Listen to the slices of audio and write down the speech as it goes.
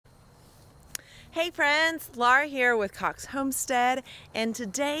Hey friends, Laura here with Cox Homestead, and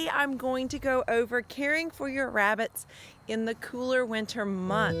today I'm going to go over caring for your rabbits in the cooler winter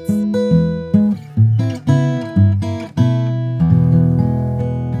months.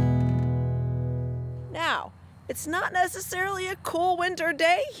 Now, it's not necessarily a cool winter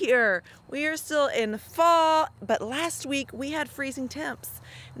day here. We are still in fall, but last week we had freezing temps.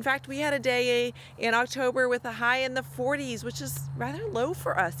 In fact, we had a day in October with a high in the 40s, which is rather low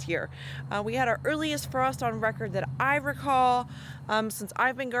for us here. We had our earliest frost on record that I recall since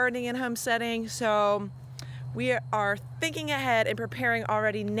I've been gardening and homesteading, so we are thinking ahead and preparing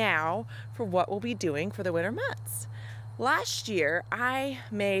already now for what we'll be doing for the winter months. Last year, I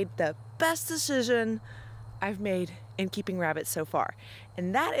made the best decision I've made in keeping rabbits so far,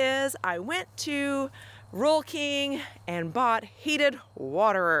 and that is I went to Rural King and bought heated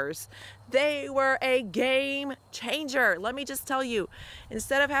waterers. They were a game changer. Let me just tell you,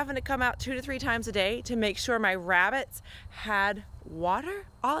 instead of having to come out 2 to 3 times a day to make sure my rabbits had water,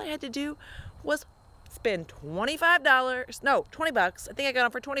 all I had to do was spend $20 bucks. I think I got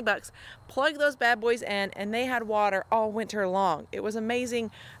them for 20 bucks. Plug those bad boys in and they had water all winter long. It was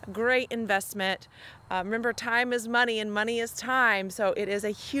amazing, a great investment. Remember, time is money and money is time, so it is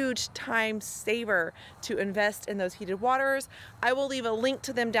a huge time saver to invest in those heated waterers. I will leave a link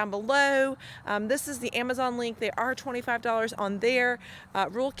to them down below. This is the Amazon link. They are $25 on there.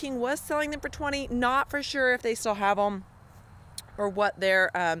 Rural King was selling them for $20. Not for sure if they still have them or what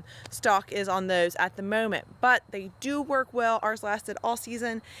their stock is on those at the moment, but they do work well. Ours lasted all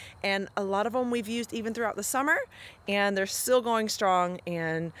season, and a lot of them we've used even throughout the summer, and they're still going strong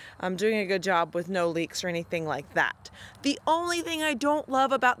and doing a good job with no leaks or anything like that. The only thing I don't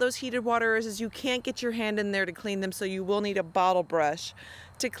love about those heated waterers is you can't get your hand in there to clean them, so you will need a bottle brush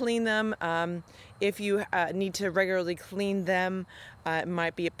to clean them. If you need to regularly clean them, it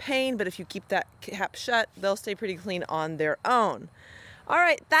might be a pain, but if you keep that cap shut, they'll stay pretty clean on their own. All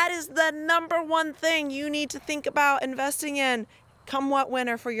right, that is the #1 thing you need to think about investing in come what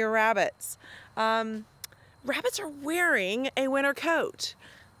winter for your rabbits. Rabbits are wearing a winter coat.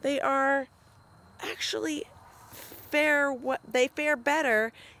 They are actually fare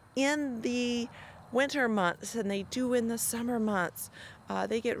better in the winter months than they do in the summer months.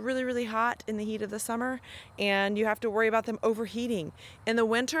 They get really, really hot in the heat of the summer, and you have to worry about them overheating. In the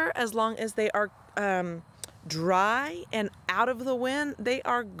winter, as long as they are dry and out of the wind, they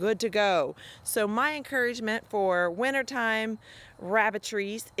are good to go. So my encouragement for wintertime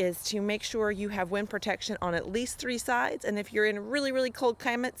rabbitries is to make sure you have wind protection on at least 3 sides, and if you're in really, really cold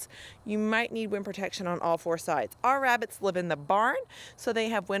climates, you might need wind protection on all 4 sides. Our rabbits live in the barn, so they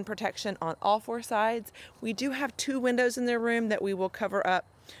have wind protection on all 4 sides. We do have 2 windows in their room that we will cover up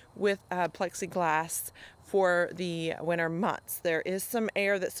with plexiglass for the winter months. There is some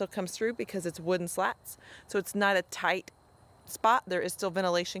air that still comes through because it's wooden slats, so it's not a tight spot. There is still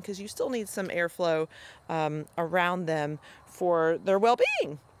ventilation because you still need some airflow around them for their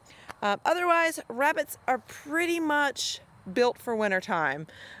well-being. Otherwise, rabbits are pretty much built for wintertime.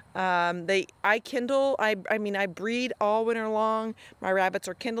 I breed all winter long. My rabbits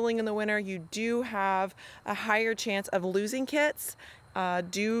are kindling in the winter. You do have a higher chance of losing kits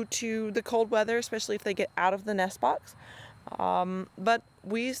due to the cold weather, especially if they get out of the nest box. But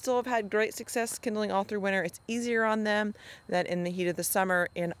we still have had great success kindling all through winter. It's easier on them than in the heat of the summer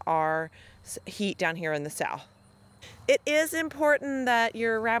in our heat down here in the south. It is important that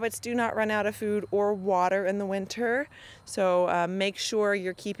your rabbits do not run out of food or water in the winter, so make sure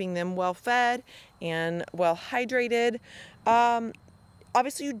you're keeping them well fed and well hydrated.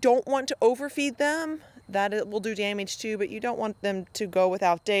 Obviously you don't want to overfeed them. That it will do damage too, but you don't want them to go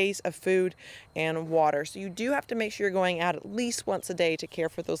without days of food and water. So you do have to make sure you're going out at least once a day to care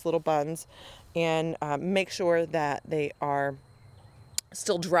for those little buns and make sure that they are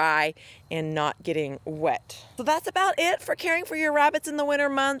still dry and not getting wet. So that's about it for caring for your rabbits in the winter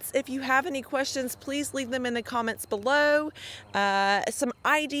months. If you have any questions, please leave them in the comments below. Some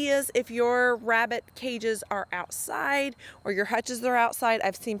ideas if your rabbit cages are outside or your hutches are outside.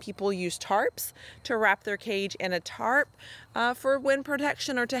 I've seen people use tarps to wrap their cage in a tarp for wind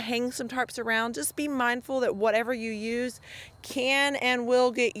protection or to hang some tarps around. Just be mindful that whatever you use can and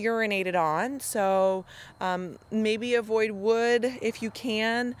will get urinated on, so maybe avoid wood if you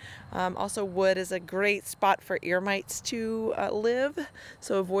can. Also, wood is a great spot for ear mites to live,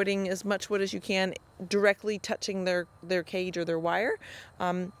 so avoiding as much wood as you can directly touching their cage or their wire.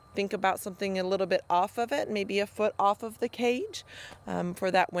 Think about something a little bit off of it, maybe a foot off of the cage for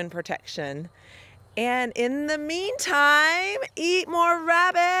that wind protection. And in the meantime, eat more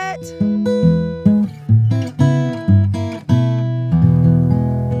rabbit!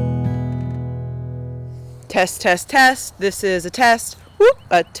 Test, test, test. This is a test. Whoop,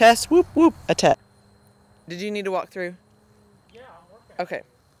 a test. Whoop, whoop, a test. Did you need to walk through? Yeah, I'm working. Okay.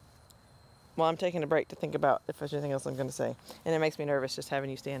 Well, I'm taking a break to think about if there's anything else I'm going to say. And it makes me nervous just having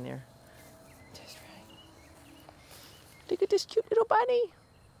you stand there. Just right. Look at this cute little bunny.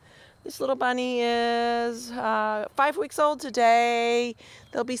 This little bunny is 5 weeks old today.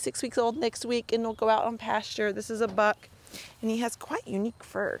 They'll be 6 weeks old next week, and they'll go out on pasture. This is a buck, and he has quite unique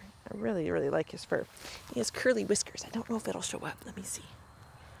fur. I really, really like his fur. He has curly whiskers. I don't know if it'll show up. Let me see.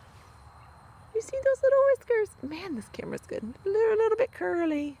 You see those little whiskers? Man, this camera's good. A little bit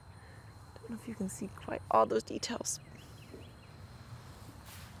curly. I don't know if you can see quite all those details.